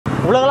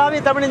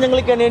உலகளாவிய தமிழ்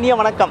நெஞ்சங்களுக்கு இனிய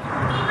வணக்கம்.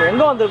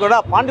 எங்கே வந்திருக்கோம்டா?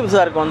 பாண்டி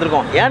பஜாருக்கு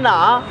வந்திருக்கோம். ஏன்னா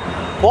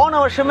போன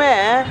வருஷமே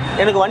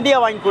எனக்கு வண்டியை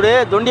வாங்கி கொடு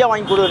தொண்டியாக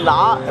வாங்கி கொடுன்னா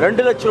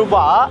 2 லட்சம்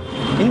ரூபாய்.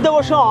 இந்த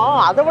வருஷம்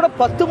அதை விட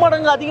 10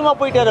 மடங்கு அதிகமாக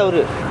போயிட்டார் அவர்.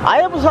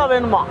 ஹயாபுசா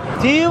வேணுமா,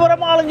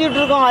 தீவிரமாக அலைஞ்சிட்டு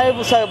இருக்கோம்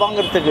ஹயாபுசா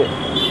வாங்குறதுக்கு.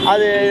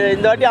 அது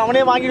இந்த வாட்டி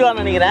அவனே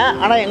வாங்கிடுவான்னு நினைக்கிறேன்,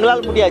 ஆனால்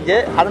எங்களால் முடியாது.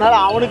 அதனால்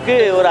அவனுக்கு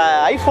ஒரு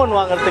ஐஃபோன்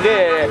வாங்குறதுக்கு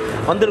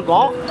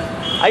வந்திருக்கோம்.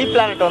 ஐ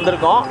பிளானட்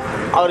வந்திருக்கோம்.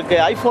 அவருக்கு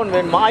ஐஃபோன்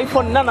வேணுமா.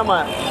 ஐஃபோன்னா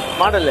நம்ம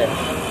மாடலு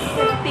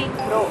 15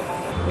 Pro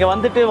இங்கே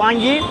வந்துட்டு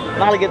வாங்கி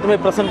நாளைக்கு எத்தனை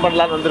ப்ரெசென்ட்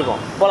பண்ணலான்னு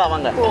வந்திருக்கோம். போகலாம்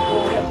வாங்க.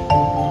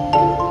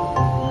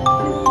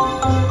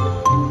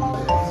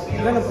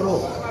 ப்ரோ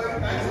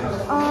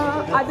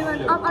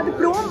அது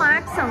ப்ரோ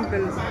மேக்ஸ்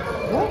அங்கிள்,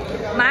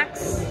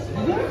 மேக்ஸ்.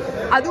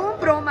 அதுவும்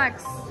ப்ரோ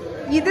மேக்ஸ்.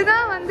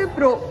 இதுதான் வந்து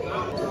ப்ரோ.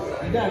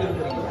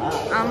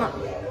 ஆமாம்,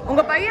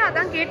 உங்கள் பையன்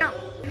அதான் கேட்டான்.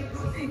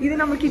 இது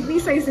நம்ம கிட்னி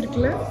சைஸ்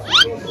இருக்குல்ல,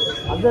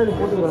 அதான் இது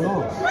போட்டுக்கிறானோ.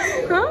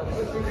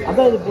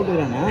 அதான் இது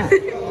போட்டுக்கிறானா.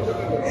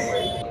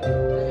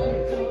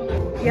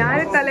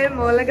 யாரு தலையை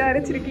மிளகா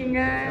அரைச்சிருக்கீங்க?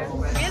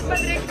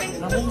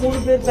 நம்ம 3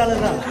 பேர் தலை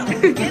தான்.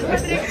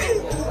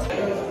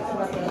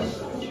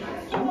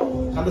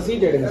 அந்த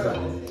சீட் எடுங்க சார்.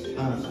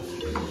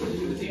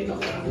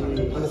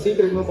 அந்த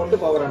சீட் ரிமூவ்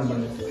பண்ணிட்டு பவர் ஆன்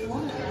பண்ணுங்க.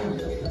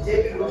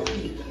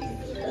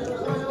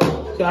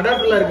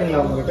 அடாப்டர்லாம்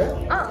இருக்குங்களா உங்ககிட்ட?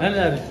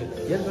 நல்லா இருக்கு.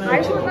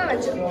 ஐஃபோன் தான்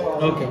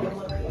வச்சிருக்கோம். ஓகே.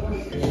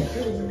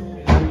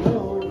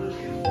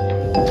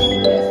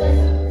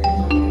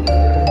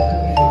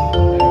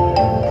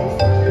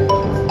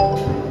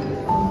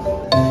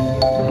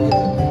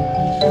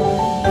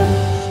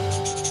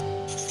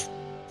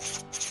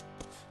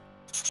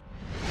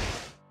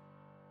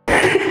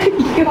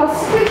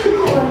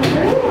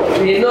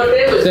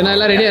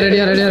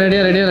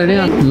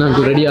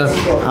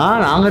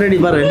 நாங்கள் ரெடி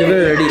பா, 2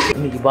 பேரும் ரெடி.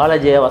 இன்னைக்கு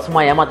பாலாஜியை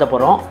வசமாக ஏமாற்ற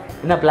போகிறோம்.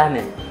 என்ன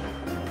பிளானு?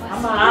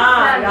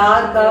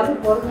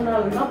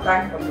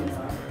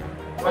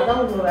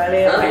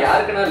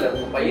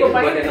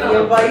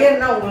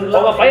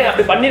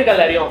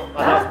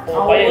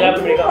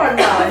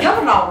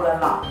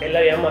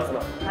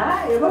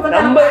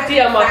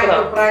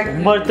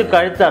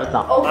 கழுத்து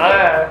அர்த்தம்.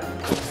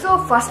 ஸோ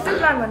ஃபர்ஸ்ட்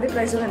பிளான் வந்து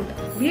ப்ரெசிடென்ட்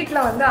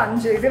வீட்டில் வந்து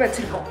 5 இது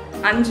வச்சிருக்கோம்,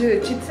 5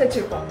 சிப்ஸ்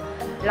வச்சிருக்கோம்.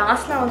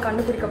 லாஸ்ட்ல அவன்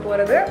கண்டுபிடிக்க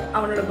போறது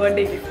அவனோட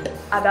பர்த்டே கிஃப்ட்.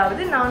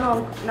 அதாவது நான்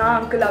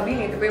அங்கிள் அபி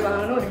நேற்று போய்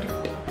வாங்கணும் ஒரு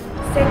கிஃப்ட்.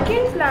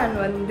 செகண்ட் பிளான்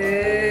வந்து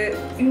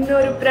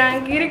இன்னொரு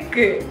பிராங்க்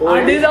இருக்கு.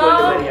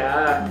 அதுதான்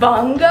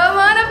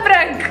பங்கமான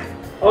பிராங்க்.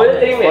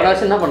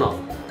 என்ன பண்ணோம்?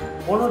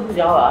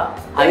 ஜாவா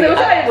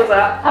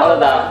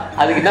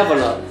அதுக்கு என்ன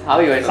பண்ணுவோம்?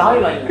 சாவி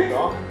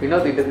வாங்கிட்டோம்.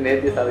 வினோத் கிட்ட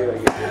நேர்த்தி சாவி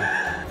வாங்கி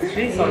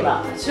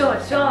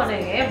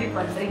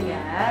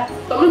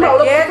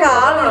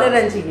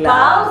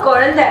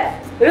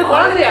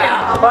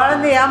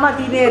குழந்தை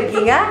ஏமாத்திட்டே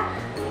இருக்கீங்க.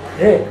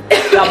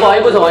 அப்போ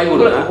ஐபோச வாங்கி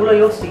கொடுங்க. இவ்வளோ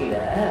யோசிச்சிக்கல.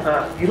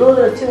 20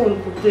 லட்சம்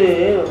உங்களுக்கு கொடுத்து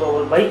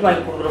ஒரு பைக்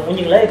வாங்கி கொடுக்குற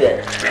மூஞ்சிங்களா இது?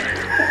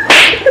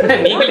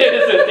 நீங்களே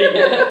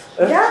சொல்றீங்க.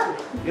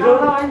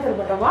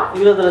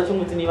 20 லட்சம்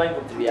கொடுத்து நீ வாங்கி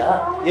கொடுத்துருவியா?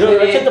 20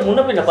 லட்சத்தை முன்ன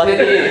பின்ன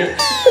பார்த்து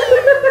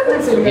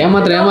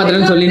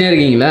ஏமாத்துறேன்னு சொல்லினே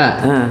இருக்கீங்களா?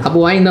 அப்போ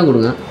வாங்கி தான்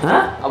கொடுங்க.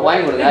 அப்போ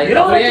வாங்கி கொடுங்க.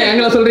 ஏன்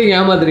எங்களை சொல்றீங்க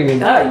ஏமாத்துறீங்க?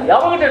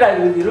 எவங்கிட்டடா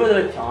இது 20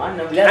 லட்சம்?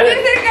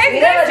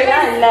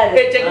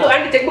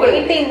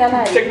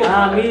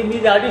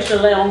 மீதி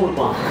அடிஷனல்லாம் எவன்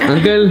கொடுப்பான்?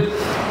 அங்கிள்,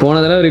 போன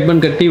தடவை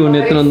ரிப்பன் கட்டி ஒன்று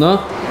எடுத்துன்னு வந்தோம்.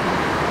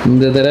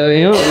 இந்த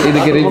தடவையும்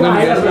இதுக்கு ரிப்பன்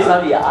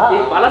சாவியா?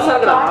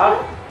 பழசாங்கடா.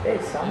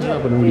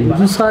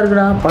 புதுசா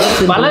இருக்குடா.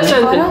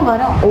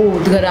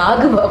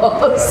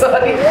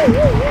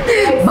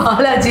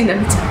 பாலாஜி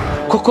நினைச்சேன்.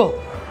 கொக்கோ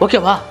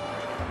ஓகேவா?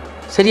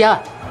 சரியா?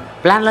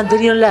 பிளான்லாம்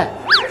தெரியும்ல?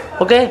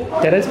 ஓகே,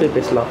 டெரஸ் போய்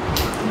பேசலாம்.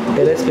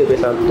 டெரஸ் போய்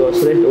பேசலாம். தோ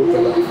சுரேஷ்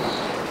ஓகேடா.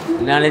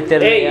 நானே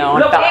தெரியும்.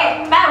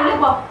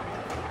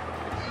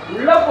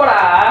 உள்ள போடா.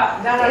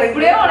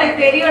 எப்படியோ உனக்கு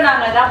தெரியும்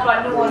நாங்க தான்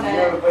பண்ணுவோம்.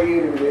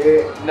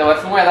 இந்த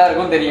வருஷமும்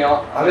எல்லாருக்கும் தெரியும்.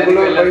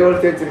 அதுக்குள்ள போய்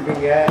ஓல்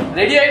தேச்சிருக்கீங்க.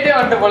 ரெடி ஆயிட்டே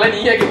வந்து போல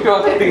நீங்க கிஃப்ட்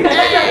வாங்குறீங்க.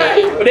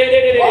 டேய்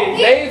டேய்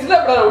டேய் நைஸ்ல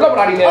உள்ள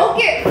போடாதீங்க.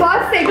 ஓகே,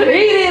 ஃபர்ஸ்ட்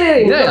செகண்ட்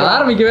இத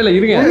ஆரம்பிக்கவே இல்ல.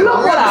 இருங்க.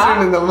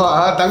 இந்தம்மா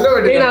தங்க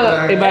வெட்டி.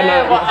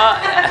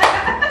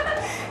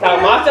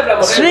 நான் மாஸ்டர் பிளான்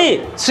போறேன்.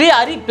 ஸ்ரீ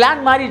ஹரி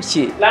பிளான்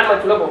மாறிடுச்சு. பிளான்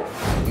பண்ணல போ.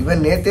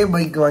 இவன் நேத்தே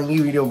பைக் வாங்கி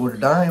வீடியோ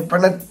போட்டுட்டான்.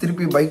 இப்ப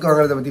திருப்பி பைக்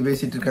வாங்குறத பத்தி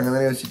பேசிட்டு இருக்காங்க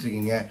தானே யோசிச்சுட்டு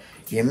இருக்கீங்க.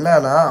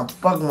 என்னன்னா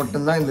அப்பாவுக்கு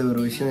மட்டும்தான் இந்த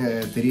ஒரு விஷயம்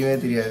தெரியவே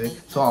தெரியாது.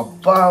 ஸோ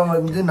அப்பா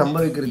வந்து நம்ப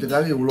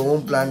வைக்கிறதுக்காக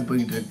இவ்வளவும் பிளான்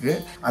போயிட்டு இருக்கு.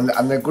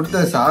 அந்த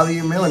கொடுத்த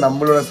சாவியுமே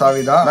நம்மளோட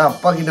சாவி தான். ஆனால்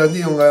அப்பா கிட்ட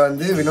வந்து இவங்க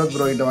வந்து வினோத்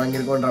ப்ரோ கிட்ட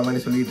வாங்கியிருக்கோன்ற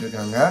மாதிரி சொல்லிட்டு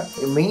இருக்காங்க.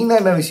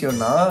 மெயினாக என்ன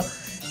விஷயம்னா,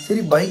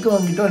 சரி பைக்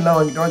வாங்கிட்டோம் எல்லாம்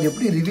வாங்கிட்டோம், அது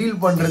எப்படி ரிவீல்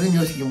பண்ணுறதுன்னு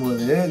யோசிக்கும்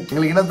போது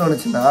எங்களுக்கு என்ன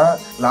தோணுச்சுன்னா,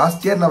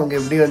 லாஸ்ட் இயர் நமக்கு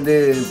எப்படி வந்து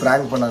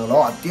ப்ராங்க் பண்ணாங்களோ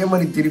அதே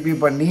மாதிரி திருப்பி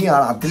பண்ணி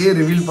அதுலேயே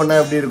ரிவீல் பண்ண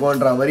எப்படி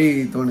இருக்கும்ன்ற மாதிரி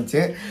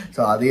தோணுச்சு. ஸோ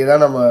அதே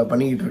தான் நம்ம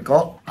பண்ணிக்கிட்டு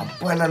இருக்கோம்.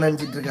 அப்போ என்ன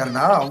நினச்சிட்டு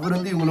இருக்காருன்னா, அவர்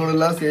வந்து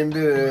இவங்களோடலாம்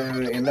சேர்ந்து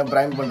என்ன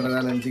ப்ராங்க்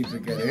பண்ணுறதா நினச்சிக்கிட்டு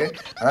இருக்காரு.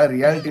 ஆனால்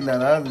ரியாலிட்டி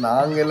என்னன்னா,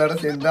 நாங்கள்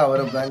எல்லாரும் சேர்ந்து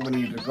அவரை ப்ராங்க்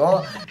பண்ணிக்கிட்டு இருக்கோம்.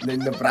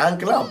 இந்த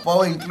ப்ராங்க்ல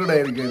அப்பாவும் இன்க்ளூட்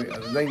ஆகிருக்காரு.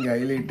 அதுதான் இங்கே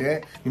ஹைலைட்டு.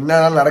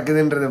 என்னதான்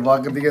நடக்குதுன்றதை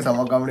பார்க்கறதுக்கே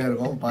செம காமெடியாக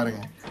இருக்கும்.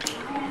 பாருங்கள்.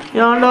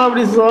 ஏன்டா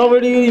அப்படி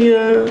சாவடிக்கிறீங்க?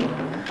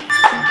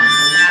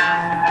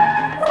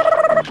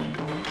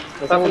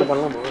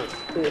 பண்ணலாமா?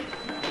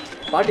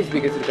 பார்ட்டி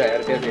ஸ்பீக்கர்ஸ் இருக்கா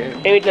யார்கிட்டயாவது?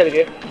 என் வீட்டில்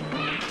இருக்கு.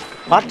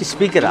 பார்ட்டி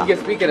ஸ்பீக்கரா? இங்கே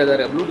ஸ்பீக்கர்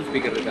ஏதாவது ப்ளூடூத்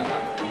ஸ்பீக்கர் இருக்கா?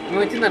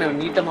 இவன் வச்சுருந்தானே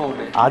நீட்டமாக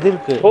ஒன்று. அது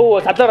இருக்கு. ஓ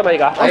சத்தம் வர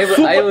மாதிரிக்கா?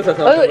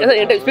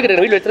 என்கிட்ட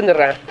ஸ்பீக்கர் வீட்டில்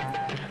வச்சிருந்துடுறேன்.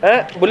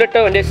 புல்லட்டோ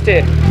வண்டிட்டு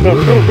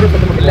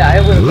இல்லை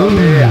ஹயாபுசா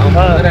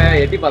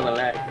அவன் எட்டி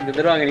பார்த்தால இந்த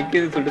தடவை அங்கே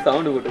நிற்கிதுன்னு சொல்லிட்டு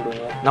சவுண்டு போட்டு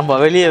விடுவோம். நம்ம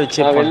வெளியே வச்சு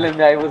வெளில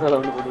இருந்து ஹயாபுசா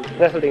சவுண்டு போட்டு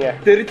என்ன சொல்றீங்க?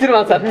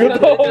 தெரிச்சிருவான் சத்தம்.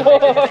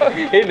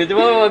 ஏய்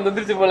நிஜமா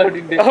வந்துருச்சு போல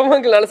அப்படின்ட்டு.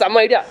 ஆமாங்க நல்ல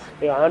செம்ம ஐடியா.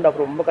 ஆண்டா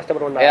அப்புறம் ரொம்ப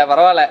கஷ்டப்படுவேன். ஏ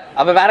பரவாயில்ல.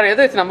 அப்போ வேற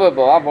எதை வச்சு நம்ம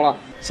இப்போ வா போகலாம்.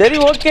 சரி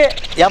ஓகே,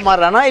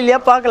 ஏமாறானா இல்லையா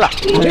பார்க்கலாம்.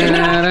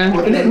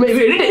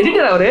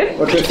 எடிட்டர் அவரு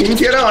ஒரு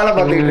சின்சியரா வேலை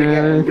பார்த்துக்கிட்டு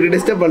இருக்கீங்க, இப்படி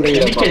டிஸ்டர்ப்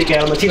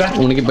பண்றீங்க.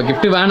 உனக்கு இப்போ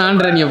கிஃப்ட்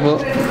வேணான்ற நீ அப்போ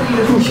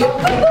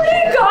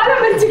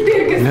காலம் வச்சுக்கிட்டே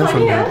இருக்கு. என்ன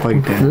சொல்ற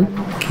போயிட்டேன்.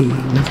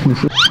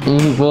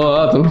 போ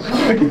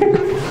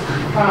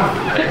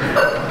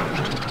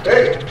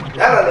ஏய்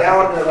யார் அது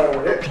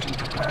ஏமாத்துறது?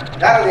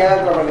 யார் அது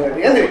ஏமாத்துறது?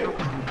 ஏந்திரி.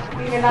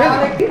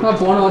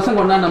 போன வருஷம்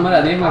கொண்டாடின மாதிரி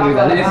அதே மாதிரி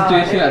இருக்கு. அதே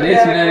சிச்சுவேஷன், அதே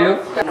சினாரியோ.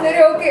 சரி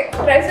ஓகே,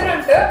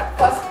 பிரசிடென்ட்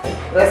ஃபர்ஸ்ட்.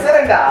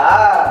 ரெஸ்டாரண்டா?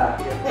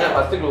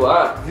 ஃபர்ஸ்ட் க்ளூவா?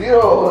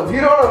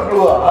 0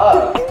 க்ளூவா?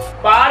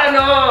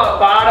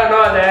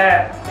 பாடணும் அத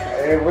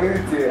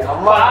புரிஞ்சிச்சு.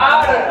 அம்மா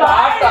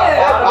பாட்டா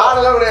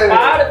ஆடலாம் கிடையாது.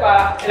 பாடுப்பா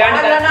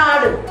ஆடலன்னா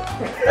ஆடு.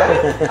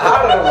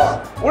 ஆடலாமா?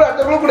 கூட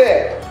அடுத்த க்ளூ கொடு.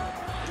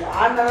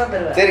 ஆடலாம்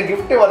தெரியல. சரி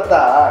gift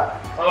வர்த்தா?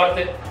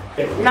 அவர்த்து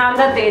நான்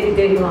தான்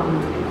தேடி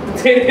வாங்கணும்.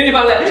 சரி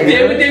வாங்க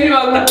தேவி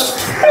வாங்கலாம்.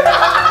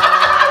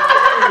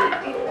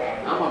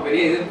 ஆமா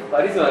பெரிய இது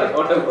பரிசு வர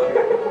போட்டோ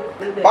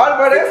பால்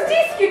பாடு.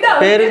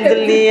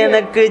 பேருந்தில் நீ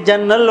எனக்கு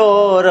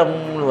ஜன்னலோரம்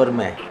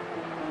வருமே.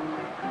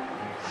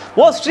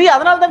 ஓ ஸ்ரீ,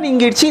 அதனால தான்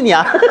நீங்க இடிச்சீனியா?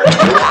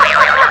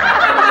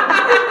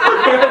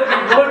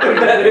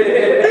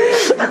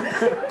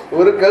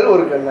 ஒரு கல்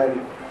ஒரு கண்ணாடி.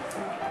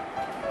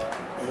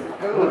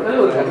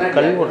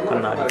 கல் ஒரு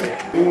கண்ணாடி.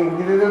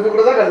 இது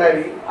கூட தான்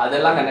கண்ணாடி.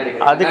 அதெல்லாம் கண்ணாடி.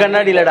 அது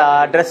கண்ணாடி இல்லடா,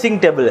 ட்ரெஸ்ஸிங்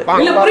டேபிள்.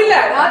 இல்ல புரியல.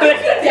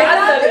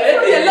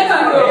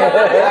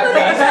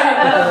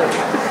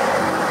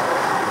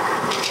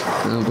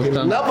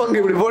 என்ன பங்கு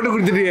இப்படி போட்டு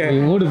கொடுத்துட்டீங்க?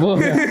 மூடு போ,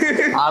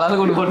 ஆளால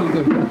கொண்டு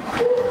போட்டு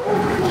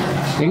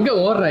எங்க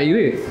ஓடுற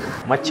இது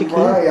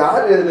மச்சிக்கு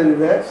யார்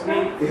எழுதுறது?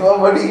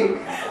 இவன் படி.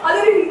 அது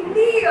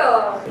ஹிந்தி.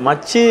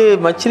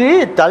 மச்சிலி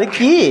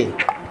தலுக்கி.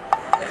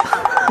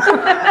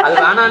 அது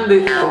வேணாண்டு.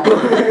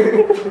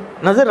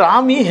 என்னது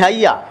ராமி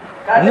ஹையா?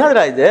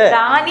 என்னதுடா இது?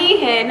 ராணி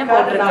என்ன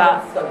போட்டிருக்கா?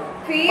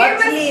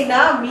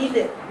 ஃபேமஸ்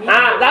மீது.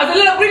 நான்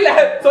சொல்லல புரியல.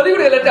 சொல்லி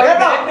கொடுங்க.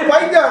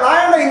 பைத்தியம்,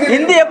 நான் என்ன இங்க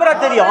ஹிந்தி எப்பரா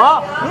தெரியும்?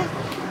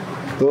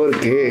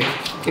 தோருக்கு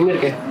எங்க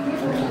இருக்கு?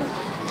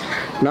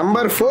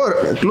 Number 4,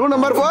 clue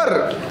number 4.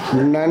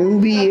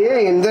 நண்பியே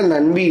எந்த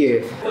நண்பியே?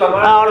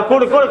 அவளை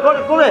கூடு கூடு கூடு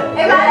கூடு.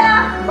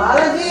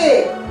 பாலாஜி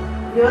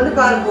இது வந்து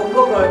பாரு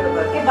பொங்கோ போட்டு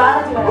பாரு.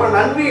 பாலாஜி ஓ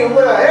நண்பி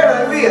உங்களா?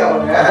 நண்பி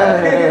அவங்க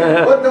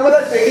ஒரு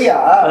நிமிஷம் சரியா?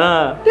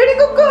 டெடி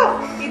குக்கு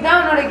இதான்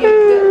உன்னோட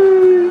gift.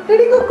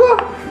 டெடி குக்கு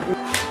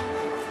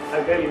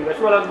அங்க இந்த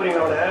வருஷம் வளர்க்க போறீங்க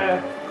அவளை.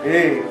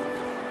 ஏய்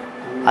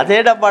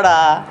அதேடாப்பாடா.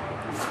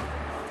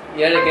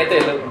 ஏழை கேட்ட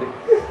எல்லாம் உண்டு.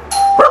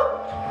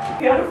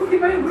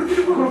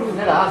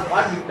 என்னடா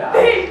ஸ்மார்ட் கிஃப்டா?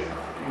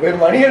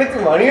 மணி எடுத்து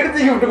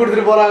gift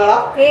கொடுத்துட்டு போறாங்களா?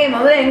 ஏய்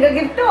முதல்ல எங்க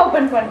gift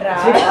ஓபன் பண்றா.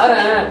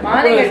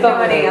 மாலை கட்ட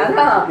மாதிரி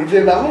அதான்.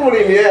 இது நம்ப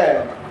முடியலையே.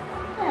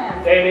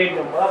 டேய் டேய்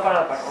நம்ம பாப்பா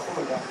ஓபன்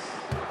பண்றா.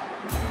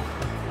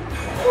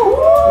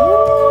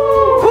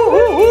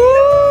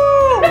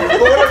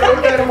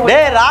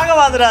 டேய்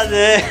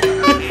ராகவாதராஜு.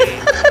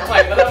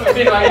 இப்பதான்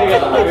மிஷின்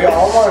வாங்கிருக்காங்க.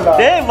 ஆமாடா.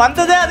 டேய்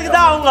வந்ததே அதுக்கு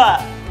தான். அவங்க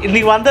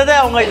இன்னைக்கு வந்ததே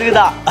அவங்க இதுக்கு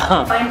தான்.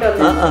 பாயிண்ட்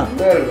வந்து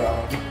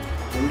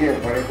இங்கே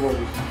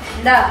படைப்போம்.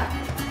 இந்தா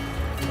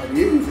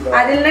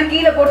அதெல்லாம்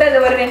கீழே போட்டு அது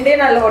ஒரு 2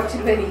 நாள்ல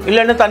உடைச்சிருவேன்.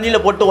 இல்லைன்னு தண்ணியில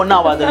போட்டு ஒன்றும்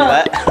ஆகாதுங்க.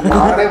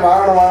 நானே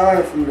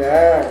வாங்கணும்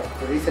சொன்னேன்.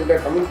 ரீசெண்டாக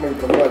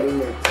கமிட்மெண்ட் ரொம்ப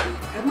அதிகமாகிடுச்சு.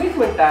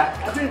 கமிட்மெண்டா?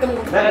 அப்படி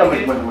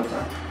கமிட்மெண்ட்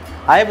மச்சான்?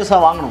 ஹயாபுசா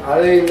வாங்கணும்.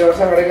 அது இந்த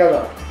வருஷம்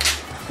கிடைக்காதா?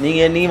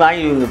 நீங்க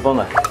வாங்கிடுவீங்க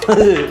போங்க.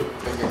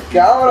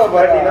 கேமரா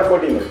பாத்தீங்கன்னா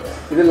 14.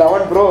 இது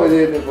 11 ப்ரோ,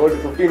 இது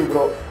 15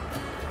 ப்ரோ.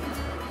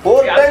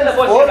 4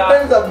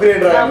 times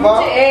upgrade Rama.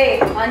 ஏய்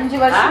 5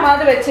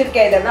 வருஷமாவது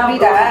வச்சிருக்கேன் இத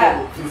புரியுதா?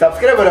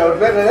 சப்ஸ்கிரைபர்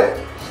அவர் பேர் என்ன?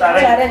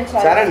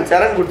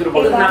 சரண் கொடுத்துட்டு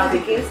போங்க.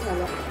 கேஸ்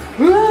நல்லா.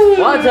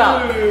 வாச்சா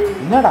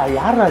என்னடா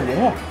யாரா இது?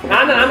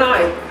 நானா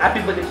ஹாப்பி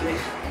பர்த்டே.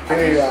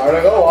 ஏய்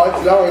அழகா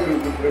வாட்ச்லாம் வாங்கி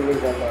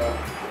கொடுத்துருக்காங்க.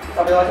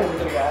 அப்படியே வாட்ச்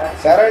கொடுத்துருக்கா.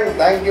 சரண்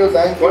thank you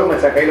போடு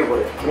மச்சான், கையில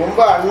போடு. ரொம்ப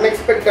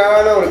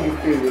அன்எக்ஸ்பெக்டடான ஒரு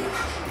gift இது.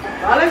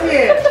 பாலாஜி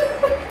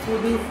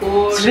புது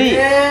போன்.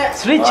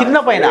 ஸ்ரீ சின்ன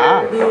பையனா?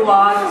 புது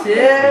வாட்ச்.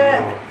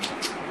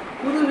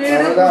 புது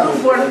வீடு புது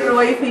போன்ன்ற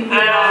வைஃப் இங்க.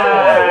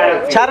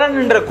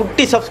 சரண்ன்ற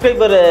குட்டி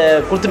சப்ஸ்கிரைபர்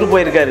கொடுத்துட்டு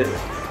போயிருக்காரு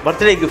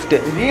பர்த்டே கிஃப்ட்.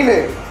 திடீர்னு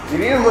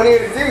மணி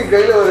அடிச்சு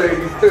கையில ஒரு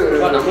gift.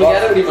 நம்ம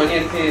யாரும் இப்படி மணி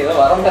அடிச்சு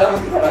வரம் தர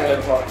முடியல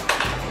இப்போ.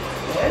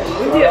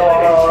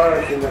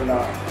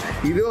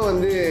 இதுவும்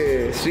வந்து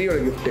ஸ்ரீயோட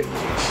gift.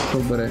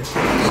 சூப்பர்.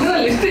 என்ன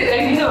லிஸ்ட்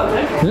நீ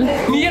வாங்குன?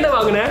 நீ என்ன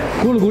வாங்குன?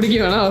 கூழ் குடிக்க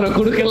வேணாம், அவரை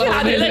கொடுக்கலாம்.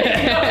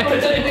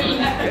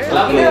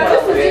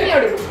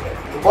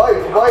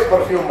 துபாய்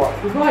பர்ஃப்யூமா?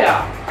 துபாயா?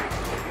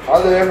 அது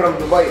all the way from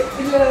Dubai.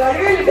 இல்ல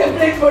வடிவேலு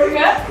டெம்ப்ளேட்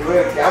போடுங்க.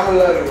 இது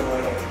கேமல்ல இருக்கு.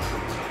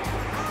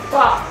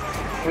 வா.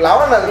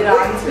 லவன் அது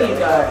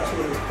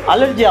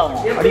அலர்ஜி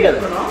ஆகும் அடிக்காது.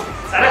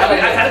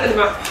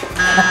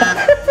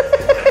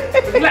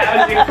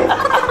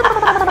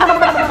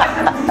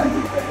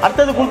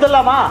 அடுத்தது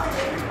கொடுத்துடலாமா?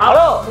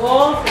 ஹலோ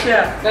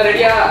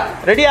ரெடியா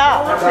ரெடியா?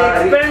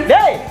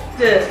 டேய்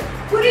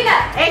புரியல.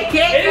 ஏய்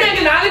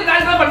கேக்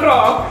நாளைக்கு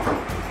பண்றோம்.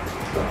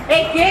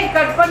 ஏய் கேக்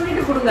கட்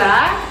பண்ணிட்டு கொடுங்க.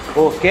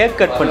 ஓ கேக்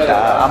கட் பண்ணிட்டா?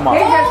 ஆமா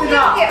கேக்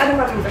எடுத்துடா. அது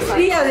மட்டும்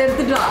ஃப்ரீ அதை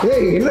எடுத்துடா.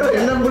 ஏய்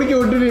என்ன பிடிக்க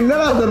விட்டுட்டு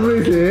என்னடா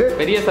சர்ப்ரைஸ்?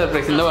 பெரிய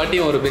சர்ப்ரைஸ் இந்த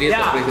வாட்டியும் ஒரு பெரிய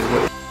சர்ப்ரைஸ் இருக்கு.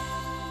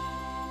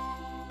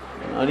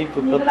 அடிப்பு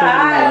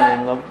கத்துங்க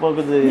எங்க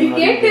அப்பாக்குது. நீ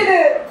கேக்குது.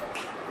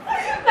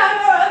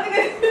 நாங்க வந்து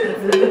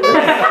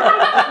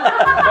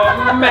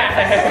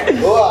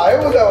ஓ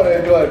ஹயாபுசா வர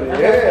எதுவாது?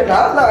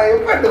 நான்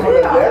இம்பாக்ட்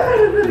பண்ணது.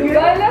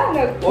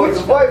 ஓ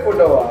துபாய்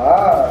போட்டோவா?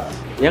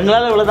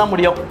 எங்களால இவ்வளவுதான்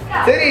முடியும்.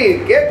 சரி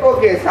கேக்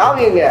ஓகே.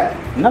 சாவி எங்க?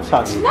 என்ன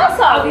சாவி? நான்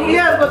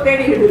சாவியா இருக்க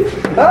தேடிடு.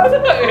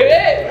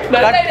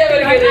 நல்ல ஐடியா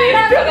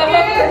இருக்கு.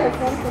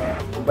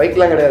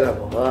 பைக்லாம் கிடையாது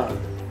அப்போ.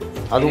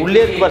 அது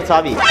உள்ளே இருக்கு பார்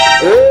சாவி.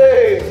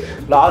 ஏய்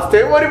லாஸ்ட்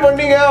டைம் மாதிரி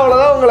பண்ணீங்க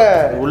அவ்வளவுதான் உங்களை.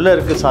 உள்ள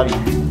இருக்கு சாவி.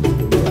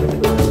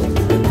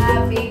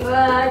 Happy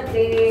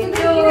birthday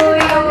to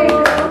you.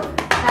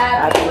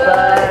 Happy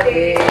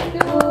birthday to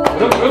you.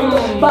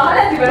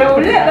 Balaji வர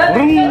உள்ள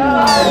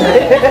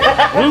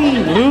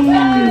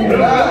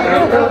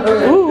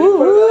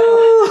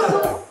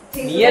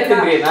நீயே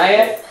தின்றே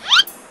நாயே.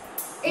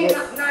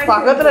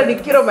 பக்கத்துல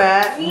நிக்கிறோமே.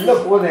 உள்ள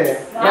போதே.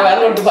 ஏன் வேற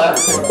ஒன்று பாரு.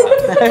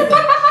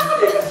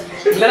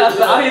 இல்ல நான்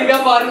சாவி இருக்கா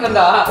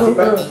பாருங்கடா.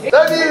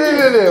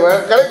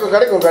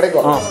 கிடைக்கும்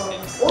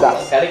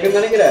கிடைக்கும்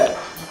நினைக்கிறேன்.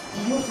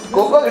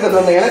 கொக்கோ கிட்ட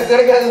சொன்ன எனக்கு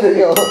கிடைக்காதுன்னு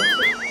தெரியும்.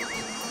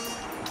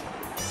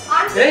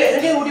 ஏய்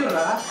ரெடியா ஊட்டி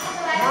விடுறா.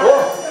 ஓ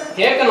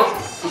கேட்கணும்.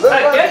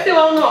 கேட்டு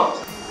வாங்கணும்.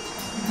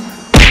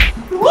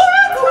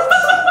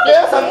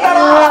 ஏய்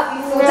சத்தடா.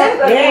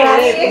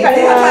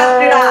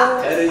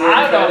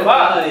 ஆடா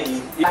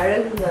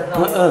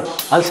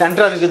அது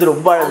சென்டரா இருக்குது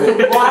ரொம்ப அழகு.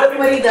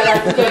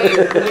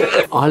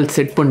 ஆல்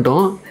செட்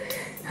பண்ணிட்டோம்.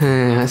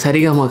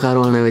 சரிகமா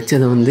காரவானை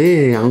வச்சதை வந்து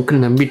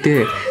அங்கிள் நம்பிட்டு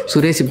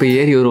சுரேஷ் இப்போ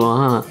ஏறி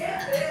வருவான்,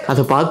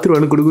 அதை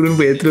பார்த்துருவானு குடுக்குடுன்னு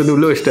போய் எடுத்துகிட்டு வந்து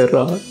உள்ளே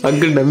வச்சிட்டாரா.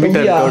 அங்கிள்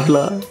நம்பிட்டார்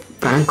டோட்டலாக.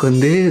 ப்ராங்க்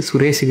வந்து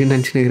சுரேஷுக்குன்னு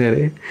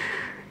நினச்சினுக்கிறாரு.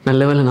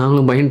 நல்ல வேலை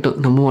நாங்களும் பயந்துட்டோம்,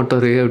 நம்ப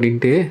மாட்டோரு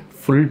அப்படின்ட்டு.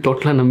 ஃபுல்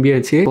டோட்டலாக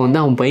நம்பியாச்சு. இப்போ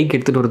வந்து அவன் பைக்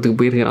எடுத்துகிட்டு வரதுக்கு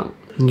போயிருக்கிறான்.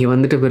 இங்கே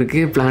வந்துட்ட பிறகு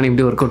பிளான்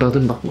எப்படி ஒர்க் அவுட்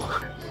ஆகுதுன்னு பார்ப்போம்.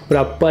 ஒரு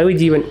அப்பாவி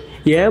ஜீவன்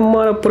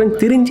ஏமாறப்புறம்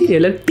திரிஞ்சு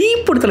எல்லாம் டீ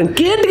போடுத்துறாங்க.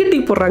 கேட்டுக்கு டீ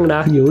போடுறாங்கடா.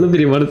 எவ்வளோ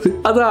பெரிய மனசு.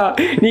 அதான்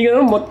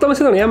நீங்கள் மொத்த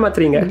விஷயம்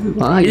ஏமாத்துறீங்க.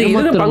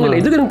 இதுக்கு பங்குல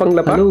எதுக்கு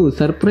பங்குலப்பா?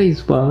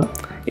 சர்ப்ரைஸ்ப்பா.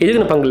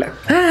 எதுக்கு பங்குல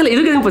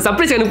இதுக்கு இப்போ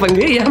சர்ப்ரைஸ் எனக்கு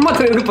பங்கு,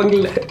 ஏமாத்துற எனக்கு பங்கு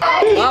இல்லை.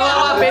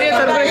 பெரிய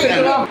சர்ப்ரைஸ்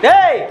இருக்கலாம்.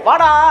 டேய்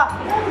வாடா.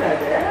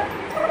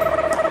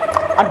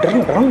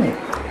 ட்ரிங் ட்ரிங்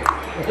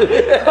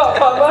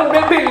பகவான்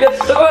baby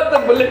let's start the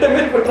bullet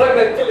meet பண்றாங்க.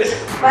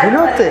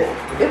 வினோத்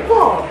எப்போ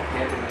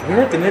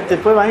வினோத் நேத்து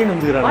போய் வாங்கிட்டு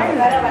வந்துக்கிறாங்க.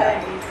 வர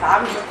நீ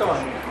சாமி மட்டும்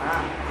வாங்கினா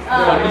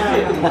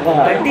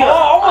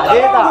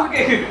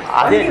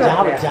அதே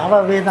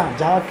ஜாவாவே தான்,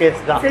 ஜாவா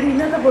கேஸ் தான். சரி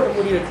என்னென்ன போட்டு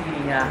முடி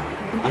வச்சுக்கிறீங்க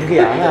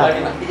அங்கேயா?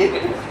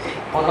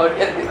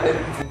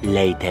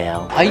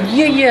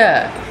 ஐயா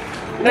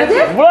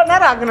இவ்வளோ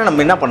நேரம் ஆகுனா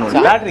நம்ம என்ன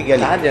பண்ணுவோம்? பேட்டரி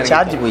கேள்வி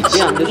சார்ஜ் போயிடுச்சு.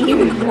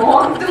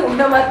 வந்து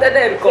உன்ன மாதிரி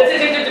தானே இருக்கும்.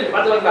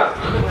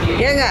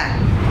 ஏங்க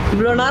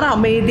இவ்வளோ நேரம்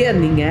அமைதியாக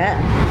இருந்தீங்க,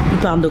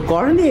 இப்போ அந்த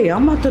குழந்தைய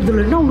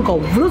ஏமாத்துறதுலன்னா உனக்கு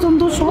அவ்வளோ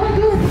சந்தோஷம்.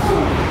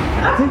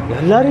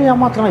 எல்லாரும்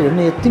ஏமாத்துறான்,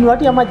 என்ன எத்தனை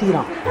வாட்டி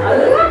ஏமாத்திக்கிறான்.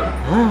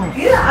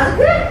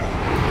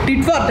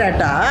 டிட் ஃபார்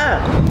டாட்டா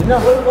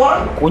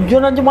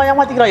கொஞ்சம் நஞ்சமா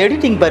ஏமாத்திக்கிறான்.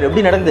 எடிட்டிங் பாரு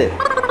எப்படி நடந்து.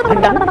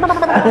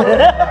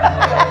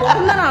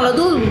 பிறந்த நாள்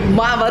அதுவும்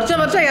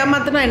வருஷம் வருஷம்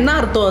ஏமாத்தினா என்ன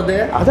அர்த்தம்? அது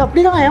அது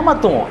அப்படிதான்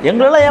ஏமாத்துவோம்.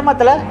 எங்களெல்லாம்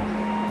ஏமாத்தல.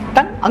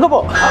 டங் அங்க போ.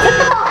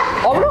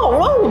 அவ்வளோ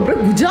அவ்வளோ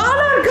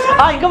குஜாலா இருக்கு.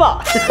 இங்க வா.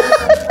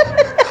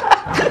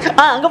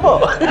 அங்க போ.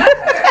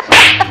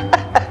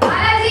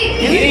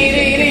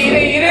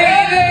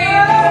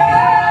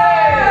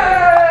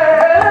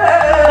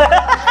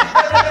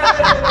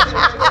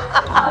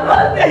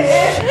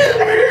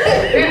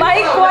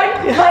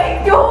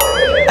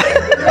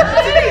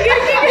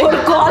 ஒரு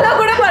கோலா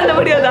கூட பண்ண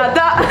முடியாது.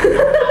 அதான்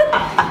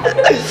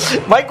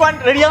மைக் ஒன்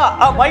ரெடியா?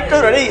 Mic two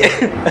ready.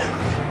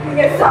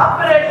 இங்க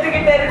சாப்பிட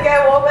எடுத்துக்கிட்டே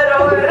இருக்கேன். ஓவர்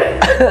ஓவர்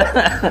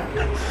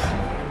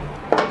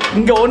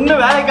இங்க ஒண்ணு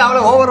வேலைக்கு ஆகல.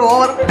 Over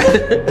over.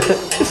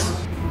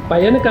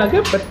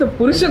 பையனுக்காக பெத்த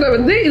புருஷனை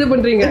வந்து இது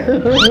பண்றீங்க.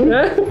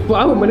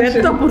 பாவம்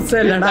பெத்த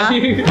புருஷன் இல்லடா,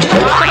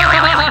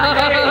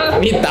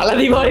 நீ தலை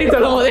தீபாவளி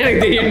சொல்லும் போதே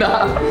எனக்கு தெரியும்டா.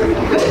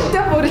 பெத்த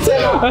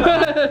புருஷன்.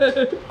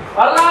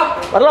 வரலாம்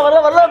வரலாம்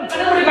வரலாம் வரலாம்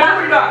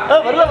கண்டுபிடிடா.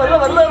 வரலாம்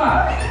வரலாம் வரலாம்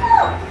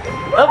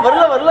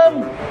வரலாம் வரலாம்.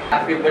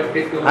 Happy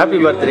birthday to happy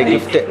birthday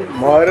gift.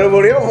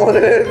 மறுபடியும்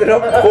முதல்ல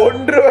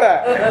கொன்றுவேன்.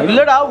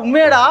 இல்லடா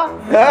உண்மையடா.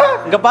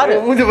 இங்க பாரு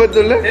மூஞ்சி பார்த்து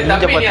சொல்லு.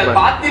 தம்பி நீ அத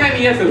பாத்தினா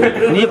நீயே சொல்லு.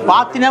 நீ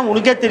பாத்தினா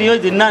உனக்கே தெரியும்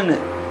இது என்னன்னு.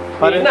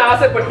 என்ன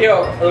ஆசைப்பட்டியோ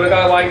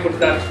அதுக்காக வாங்கி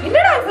கொடுத்தாரு.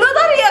 என்னடா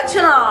இவ்வளவுதான் நீ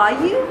லட்சம்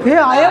ஐயோ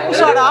ஏய்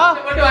ஹயாபுசாடா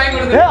மட்டும் வாங்கி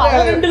கொடுத்து ஏய்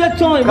அவன் 2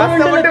 லட்சம் இவன் 2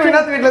 கஷ்டப்பட்டு லட்சம்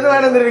வினோத் வீட்ல இருந்து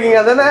வாங்கி வந்திருக்கீங்க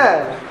அதானே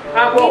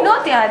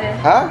வினோத் யாரு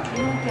ஆ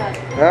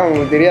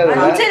உங்களுக்கு தெரியாது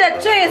 5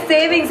 லட்சம் என்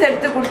சேவிங்ஸ்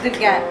எடுத்து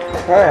கொடுத்துருக்கேன்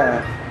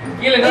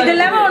கீழே இது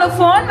இல்லாம உனக்கு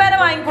போன் வேற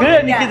வாங்கி கீழே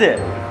கொடுத்துருக்கேன் நிக்குது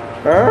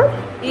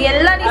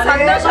எல்லாம் நீ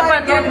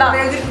சந்தோஷப்படுறா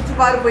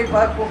பாரு போய்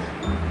பார்ப்போம்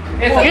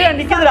கீழே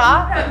நிக்குதுடா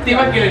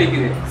சத்தியமா கீழே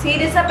நிக்குது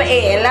சீரியஸா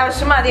எல்லா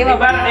வருஷமும் அதே நீ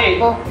பாரு, டேய்.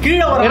 போ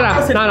கீழே ஒரு ஏறா,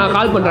 நான்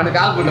கால் பண்றேன்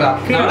கால் பண்றா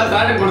நான்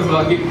ஸ்டார்ட் பண்ண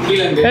சொல்லுவா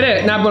கீழே இருந்து சரி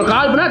நான் இப்போ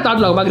கால் பண்ணா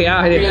தாட்ல பாக்குறியா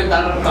கீழே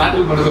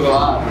ஸ்டார்ட் பண்ண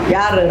சொல்லுவா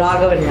யாரு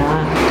ராகவன்யா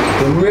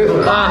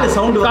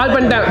கால்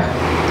பண்ணிட்டேன்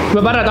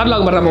இப்போ பாரு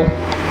தாட்ல பாருப்போ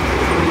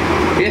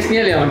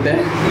பேசுனியா இல்லையா அவன்கிட்ட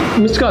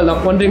மிஸ் கால்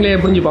தான் ஒன்றீங்களே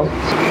புரிஞ்சுப்பாங்க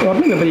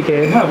உடனே பைக்கு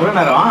எவ்வளவு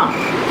நேரம்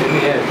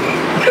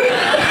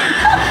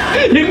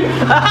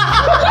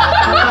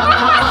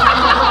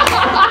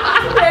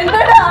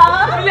என்னடா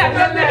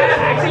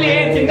ஆக்சுவலி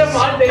சின்ன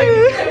மால்ட்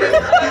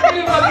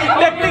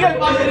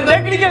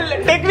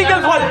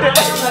டெக்னிக்கல்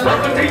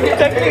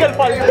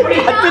ஃபால்ட்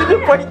அத்திருக்கு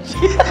போயிடுச்சு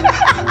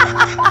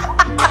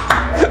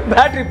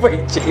பேட்டரி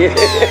போயிடுச்சு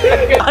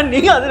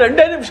நீங்க அது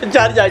 2 நிமிஷம்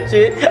சார்ஜ்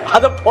ஆச்சு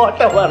அதை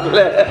போட்ட வரல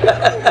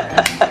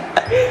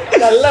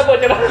நல்லா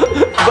போச்சுடா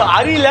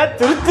அரியல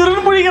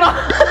திருன்னு முடிக்கிறான்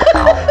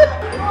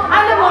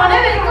அந்த மொனை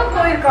வரைக்கும்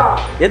போயிருக்கான்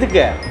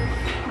எதுக்கு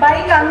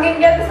பைக்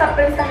அங்கெங்கேயாவது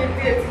சர்ப்ரைஸ்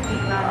நிறுத்தி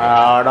வச்சிருக்கீங்களா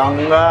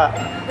ஆடங்க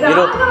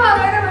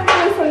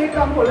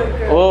சொல்லிருக்கான் போல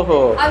இருக்கு ஓஹோ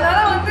அதனால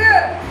வந்து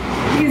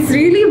he's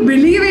really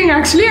believing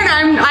actually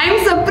and I'm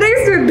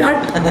surprised with that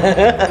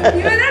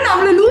இவன்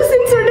நம்மள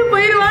லூசின்னு சொல்லிட்டு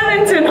போயிடுவான்னு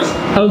நினைச்சேன்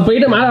அவன்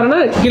போயிட்டு மேலே வரனா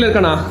கீழே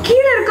இருக்கானா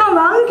கீழே இருக்கான்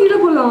வாங்க கீழே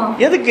போலாம்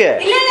எதுக்கு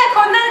இல்ல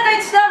கொஞ்ச நேரம்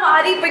கழிச்சு தான்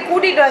மாறி போய்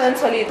கூட்டிட்டு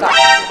வரேன்னு சொல்லியிருக்கான்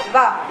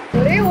வா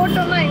ஒரே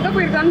ஓட்டம்னா எங்க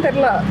போயிருக்கான்னு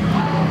தெரியல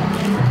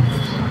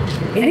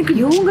எனக்கு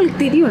இவங்களுக்கு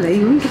தெரியும்ல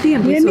இவங்கிட்ட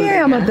என்னையே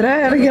ஏமாத்துற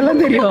எனக்கு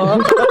எல்லாம் தெரியும்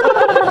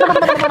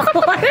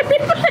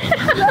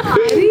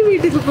ஹரி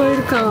வீட்டுக்கு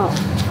போயிருக்கான்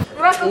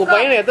உங்க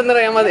பையனை எத்தனை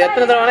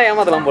தடவை வேணா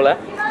ஏமாத்தலாம் போல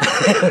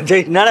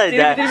என்னடா இது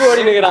திருப்பி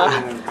ஓடி நிக்கிறான்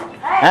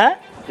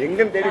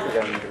எங்கன்னு தேடி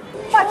இருக்காங்க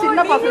சின்ன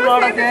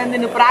பசங்களோட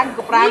சேர்ந்து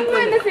பிராங்க்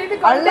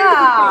அல்ல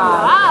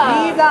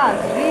நீதான்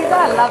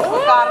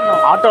எல்லாத்துக்கும்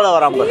காரணம் ஆட்டோல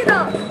வராம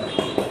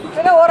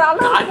ஒரு ஆள்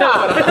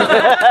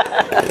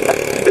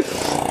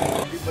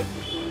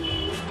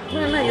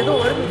ஏதோ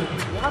வருது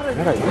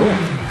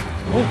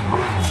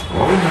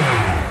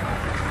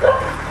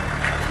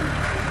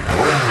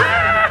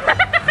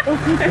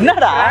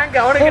என்னடா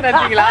அவனுக்கு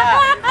நினைச்சீங்களா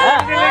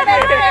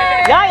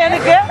ஏன்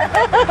எனக்கு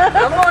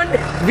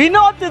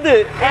வினோத் இது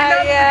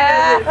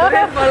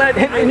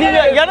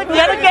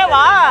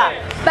எனக்கேவா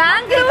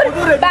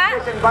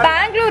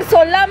பெங்களூர்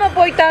சொல்லாம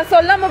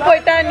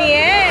போயிட்டா நீ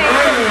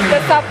இந்த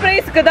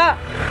சர்ப்ரைஸ்க்கு தான்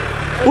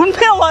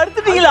உண்மையா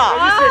வருத்துட்டீங்களா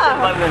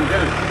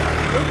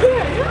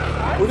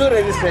புது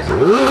ரெஜிஸ்ட்ரேஷன்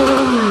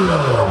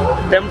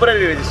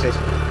டெம்பரரி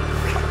ரெஜிஸ்ட்ரேஷன்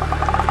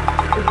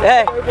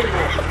ஏய்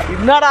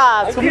என்னடா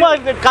சும்மா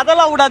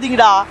கதெல்லாம்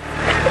விடாதீங்கடா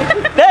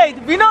டேய்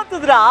இது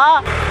வினோத்துதுடா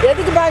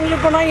எதுக்கு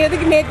பெங்களூர் போனா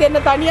எதுக்கு நேத்து என்ன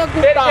தனியா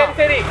கூப்பிட்டா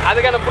சரி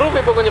அதுக்கான ப்ரூஃப்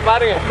இப்போ கொஞ்சம்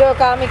பாருங்க இதோ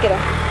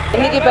காமிக்கிறேன்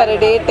இன்னைக்கு பாரு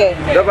டேட்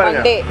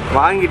மண்டே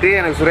வாங்கிட்டு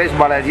எனக்கு சுரேஷ்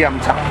பாலாஜி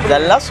அமிச்சான்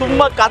இதெல்லாம்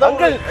சும்மா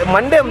கதை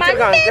மண்டே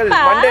அமிச்சிருக்கான் அங்கிள்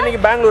மண்டே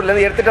இன்னைக்கு பெங்களூர்ல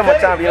இருந்து எடுத்துட்டு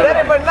மச்சான்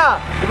அப்படின்னு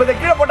இப்போ இந்த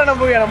கீழே போட்டா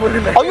நம்ம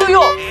ஊர்ல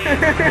ஐயோ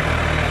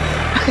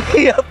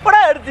எப்படா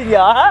எடுத்தீங்க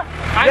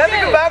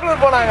எதுக்கு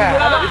பெங்களூர் போனாங்க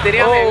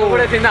தெரியாம எங்க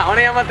கூட சின்ன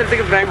அவனை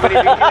ஏமாத்துறதுக்கு பிராங்க்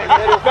பண்ணிட்டு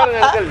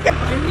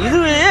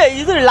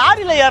இது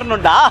லாரியில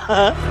ஏறணும்டா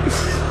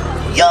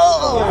யோ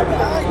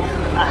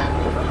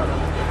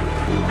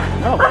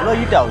அவ்வளோ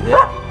ஹீட் ஆகுது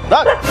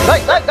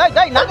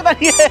நாங்க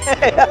தானே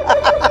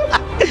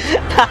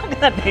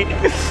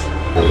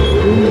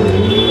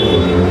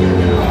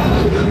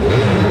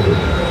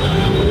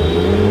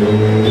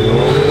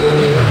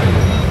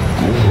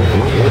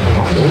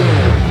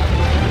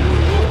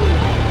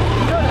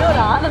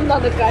ஆனந்தம்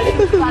அந்த கரடி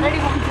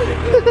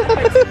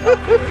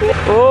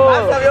ஓ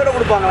சாவியோட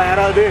கொடுப்பாங்களா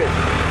யாராவது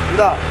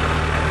இந்தா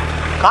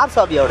கார்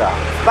சாவியோட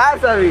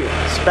ஸ்பேர்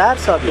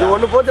சாவி இது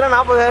ஒன்று போச்சுன்னா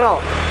 40,000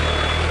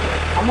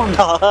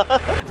 ஆமாண்டா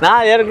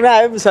நான் ஏற்கனவே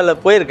ஹயாபுசால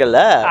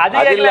போயிருக்கேன்ல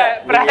அது இல்ல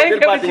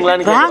பிராங்க்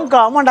பிராங்க்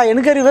ஆமாண்டா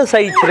எனக்கு ரிவர்ஸ்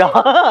ஆயிடுச்சுடா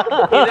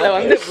இதுல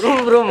வந்து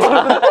ப்ரூம்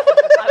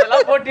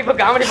அதெல்லாம் போட்டு இப்ப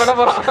காமெடி பண்ண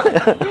போறோம்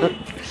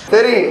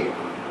சரி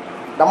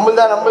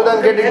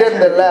நம்மள்தான் கேட்டுக்கிட்டே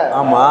இருந்தேன்ல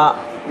ஆமா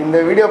இந்த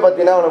வீடியோ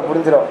பார்த்தீங்கன்னா உனக்கு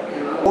புரிஞ்சிடும்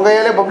உங்க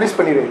கையிலே பப்ளிஷ்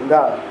பண்ணிடு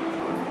இந்தா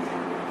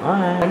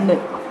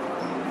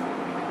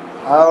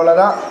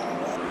அவ்வளோதான்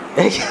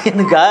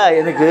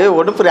எனக்கு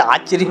ஒன்றும் பெரிய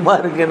ஆச்சரியமா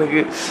இருக்கு எனக்கு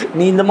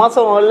நீ இந்த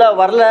மாதம்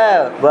வரல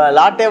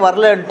லாட்டே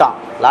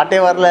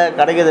வரல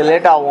கிடைக்கிறது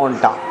லேட்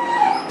ஆகும்ட்டான்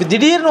இப்போ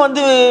திடீர்னு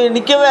வந்து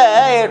நிற்கவே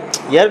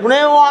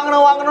ஏற்கனவே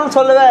வாங்கணும்னு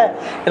சொல்லவே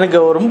எனக்கு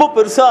ரொம்ப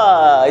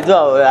பெருசாக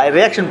இதுவாக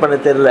ரியாக்ஷன் பண்ண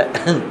தெரியல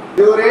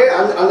இது ஒரு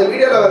அந்த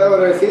வீடியோவில் வர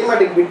ஒரு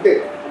சினிமாட்டிக் பிட்டு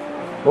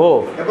ஓ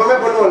எப்பவுமே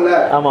பண்ணுவோம்ல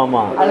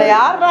ஆமாம் அதுல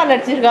யாரா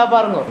நடிச்சிருக்கா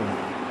பாருங்க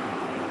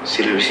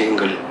சில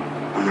விஷயங்கள்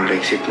நம்மளோட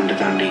எக்ஸைட்மெண்ட்டை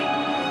தாண்டி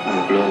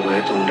நமக்குள்ள ஒரு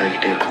பயத்தை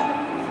உண்டாக்கிட்டே இருக்கும்.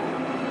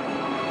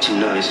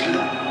 சின்ன வயசுல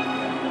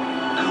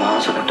நம்ம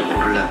ஆசைப்பட்ட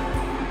பொருளை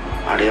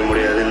அடைய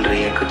முடியாதுன்ற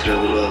இயக்கத்தில்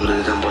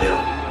உருவாகிறது தான்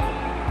பயம்.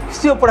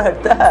 60 எப்படா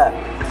எடுத்த?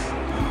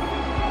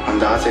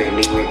 அந்த ஆசை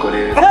என்னைக்குமே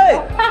குறையவே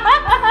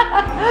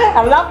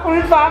எல்லாம்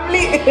ஃபுல்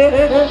ஃபேமிலி.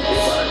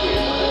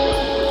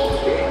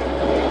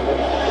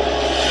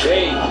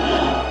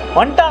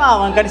 வந்துட்டானா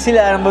அவன் கடைசியில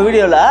நம்ம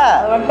வீடியோல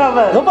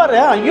வந்துட்டான் பாரு.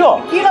 ஐயோ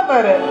கீழே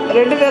பாரு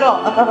 2 பேரும்.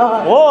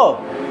 ஓ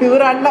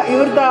இவர் அண்ணா,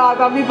 இவர்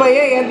தம்பி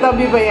பையன், என்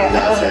தம்பி பையன்.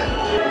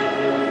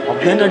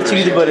 அப்படியே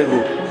நடிச்சுக்கிட்டு பாரு.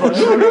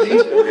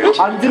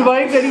 5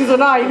 ரூபாய்க்கு நடிக்க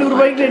சொன்னா 500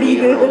 ரூபாய்க்கு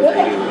நடிக்குது.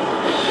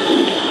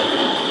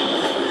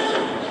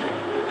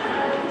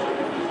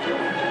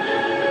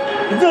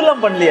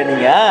 இதெல்லாம் பண்ணலையா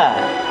நீங்க?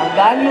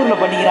 பெங்களூர்ல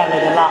பண்ணிக்கிறாங்க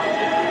இதெல்லாம்.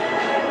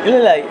 இல்ல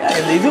இல்ல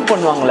இந்த இது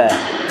பண்ணுவாங்களே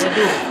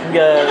இங்க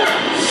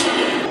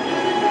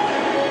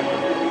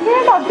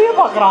அப்படியே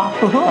பாக்குறான்.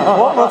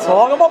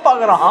 சோகமா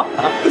பாக்குறான்.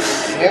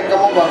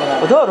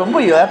 அதோ ரொம்ப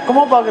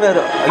ஏக்கமா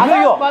பாக்குறாரு.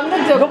 ஐயோ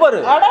பாரு.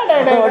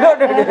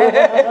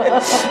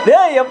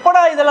 டேய்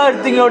எப்படா இதெல்லாம்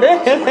எடுத்தீங்க?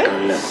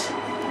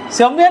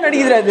 செம்மையா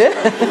நடிக்கிறாரு.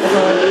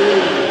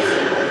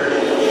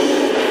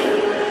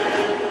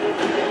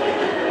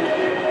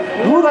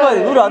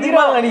 இவரு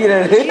அதிகமாக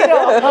நடிக்கிறாரு.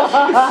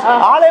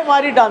 ஆளே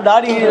மாறிட்டான்.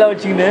 தாடி எல்லாம்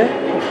வச்சுக்கிட்டு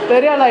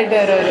பெரிய ஆள்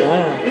ஆயிட்டாரு.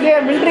 இல்லையா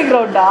மிலிட்டரி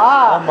கிரவுண்டா?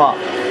 ஆமா.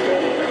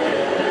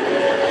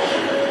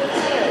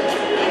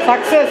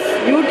 Success,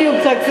 YouTube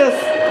success.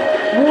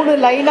 3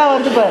 லைனா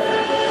வருது பாரு.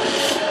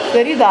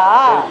 தெரியுதா?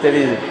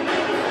 தெரியுது.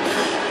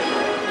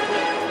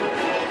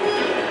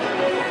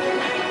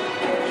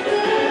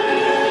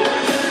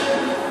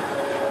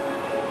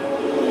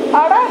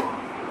 அட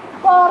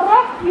பாரு,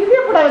 இது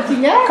எப்படா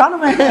வச்சீங்க?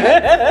 காணுமே.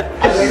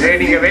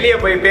 நீங்க வெளிய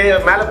போய்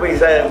மேல போய்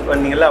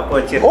பண்ணீங்கல அப்போ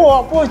வச்சு. ஓ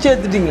அப்போ வச்சு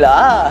எடுத்துட்டீங்களா?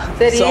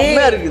 சரி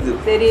செம்மையா இருக்குது.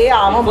 சரி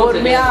அவன்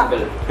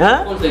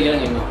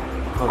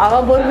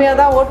பொறுமையா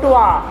தான்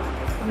ஓட்டுவான்.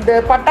 இந்த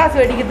பட்டாசு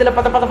வெடிக்கிறதுல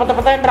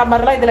பத்தன்ற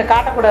மாதிரிலாம் இதுல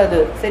காட்டக்கூடாது.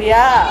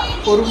 சரியா?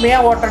 பொறுமையா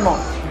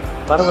ஓட்டணும்.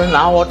 பரவாயில்ல,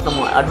 நான்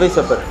ஓட்டணுமா? அட்வைஸ்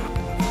அப்பர்.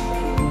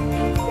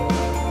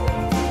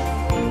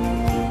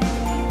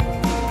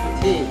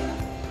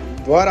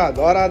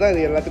 துவாரா தான்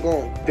இது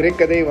எல்லாத்துக்கும்.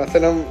 திரைக்கதை,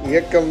 வசனம்,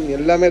 இயக்கம்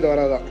எல்லாமே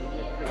துவாரா தான்.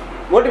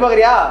 ஓட்டி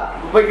பாக்குறியா?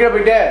 போய் கீழே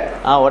போயிட்டு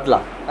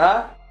ஓட்டலாம்.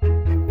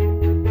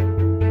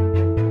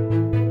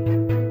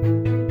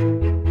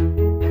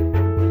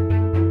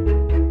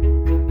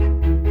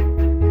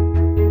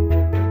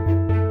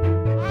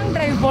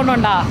 டிரைவ்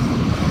போனோம்டா.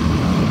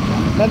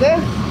 அது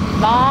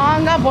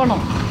லாங்கா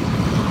போனோம்.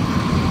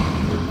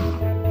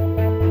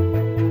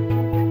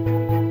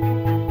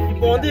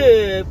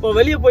 இப்போ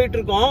வெளியே போயிட்டு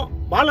இருக்கோம்.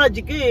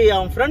 பாலாஜிக்கு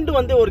அவன் ஃப்ரெண்டு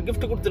வந்து ஒரு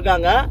கிஃப்ட்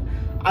கொடுத்துருக்காங்க.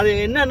 அது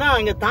என்னன்னா,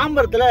 இங்கே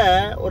தாம்பரத்தில்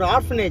ஒரு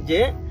ஆர்ஃபனேஜ்,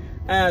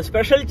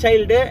 ஸ்பெஷல்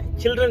சைல்டு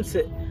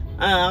சில்ட்ரன்ஸு,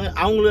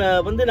 அவங்கள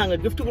வந்து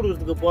நாங்கள் கிஃப்ட்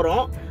கொடுக்கறதுக்கு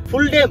போகிறோம்.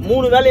 ஃபுல் டே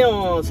 3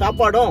 வேளையும்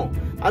சாப்பாடும்,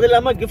 அது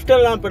இல்லாமல்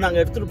கிஃப்டெல்லாம் இப்போ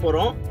நாங்கள் எடுத்துகிட்டு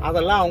போகிறோம்.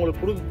 அதெல்லாம்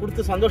அவங்களுக்கு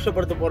கொடுத்து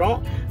சந்தோஷப்படுத்த போகிறோம்.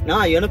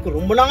 எனக்கு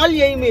ரொம்ப நாள்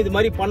எய்ம் இது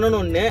மாதிரி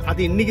பண்ணணும்னு. அது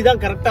இன்னைக்கு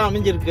தான் கரெக்டாக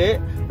அமைஞ்சிருக்கு.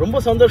 ரொம்ப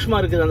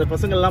சந்தோஷமாக இருக்குது. அந்த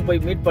பசங்கள்லாம்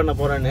போய் மீட் பண்ண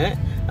போகிறேன்னு.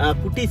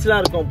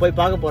 குட்டீஸ்லாம் இருக்கும், போய்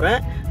பார்க்க போகிறேன்.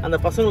 அந்த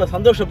பசங்களை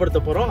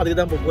சந்தோஷப்படுத்த போகிறோம். அதுக்கு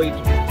தான் இப்போ போயிட்டு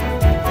இருக்கோம்.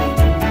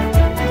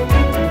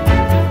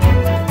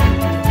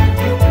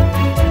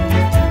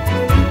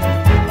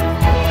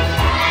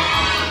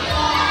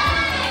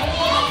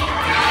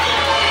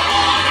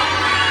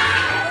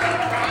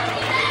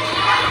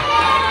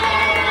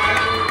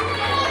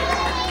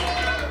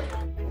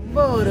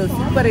 ஒரு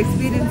சூப்பர்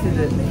எக்ஸ்பீரியன்ஸ்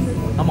இது.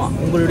 ஆமாம்,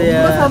 உங்களுடைய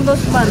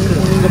சந்தோஷமா இருக்கு.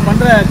 நீங்கள்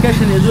பண்ணுற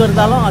அக்கேஷன் எது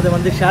இருந்தாலும் அதை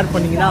வந்து ஷேர்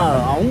பண்ணிங்கன்னா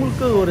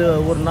அவங்களுக்கு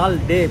ஒரு நாள்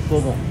டே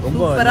போகும்.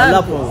 ரொம்ப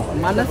நல்லா போகும்.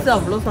 மனசு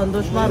அவ்வளோ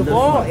சந்தோஷமா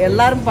இருக்கும்.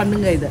 எல்லாரும்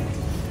பண்ணுங்க இதை.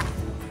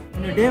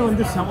 இந்த டே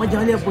வந்து செம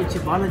ஜாலியாக போச்சு.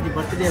 பாலாஜி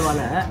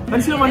பர்த்டேவால்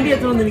கடைசியில் வண்டி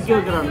எடுத்து வந்து நிற்க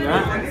வைக்கிறாங்க.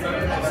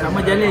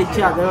 செம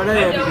ஜாலியாகிடுச்சு. அதை விட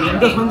எனக்கு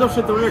இந்த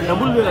சந்தோஷத்தோட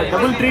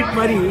டபுள் ட்ரீட்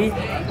மாதிரி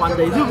அந்த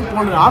இதுக்கு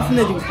போனது,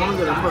 ஆர்ஃபனேஜுக்கு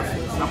போனது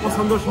ரொம்ப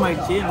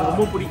சந்தோஷமாயிடுச்சு. எனக்கு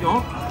ரொம்ப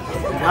பிடிக்கும்.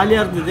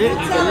 ஜாலியாக இருந்தது.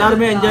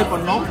 எல்லாருமே என்ஜாய்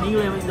பண்ணோம்.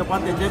 நீங்களும் இதை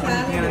பார்த்து என்ஜாய்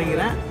பண்ணிருக்கீங்கன்னு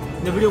நினைக்கிறேன்.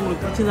 இந்த வீடியோ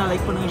உங்களுக்கு பிடிச்சிருந்தா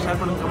லைக் பண்ணுங்கள், ஷேர்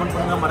பண்ணுங்கள், கமெண்ட்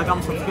பண்ணுங்கள்,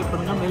 மறக்காமல் சப்ஸ்கிரைப்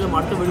பண்ணுங்கள். மேலும்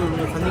அடுத்த வீடியோ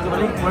உங்களை சந்திக்கும்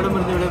வரை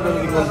உங்களிடமிருந்து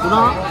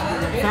விடைபெறுகிறோம்.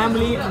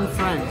 Family and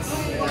friends.